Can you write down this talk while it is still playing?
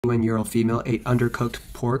21-year-old female ate undercooked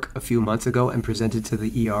pork a few months ago and presented to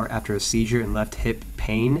the ER after a seizure and left hip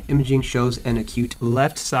pain. Imaging shows an acute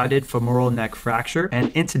left-sided femoral neck fracture,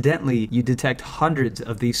 and incidentally, you detect hundreds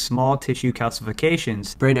of these small tissue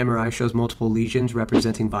calcifications. Brain MRI shows multiple lesions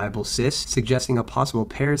representing viable cysts, suggesting a possible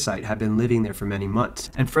parasite had been living there for many months.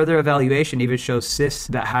 And further evaluation even shows cysts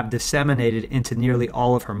that have disseminated into nearly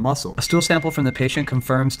all of her muscle. A stool sample from the patient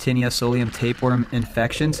confirms Tinea solium tapeworm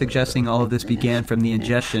infection, suggesting all of this began from the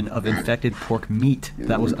ingestion of infected pork meat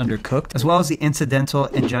that was undercooked, as well as the incidental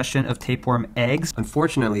ingestion of tapeworm eggs.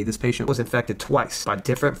 Unfortunately, this patient was infected twice by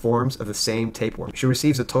different forms of the same tapeworm. She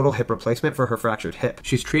receives a total hip replacement for her fractured hip.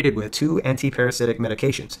 She's treated with 2 antiparasitic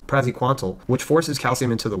medications, praziquantel, which forces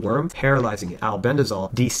calcium into the worm, paralyzing it.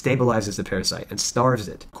 Albendazole destabilizes the parasite and starves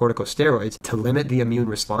it. Corticosteroids to limit the immune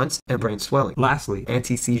response and brain swelling. Lastly,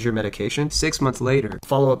 anti-seizure medication. 6 months later,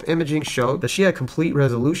 follow-up imaging showed that she had complete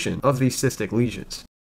resolution of these cystic lesions.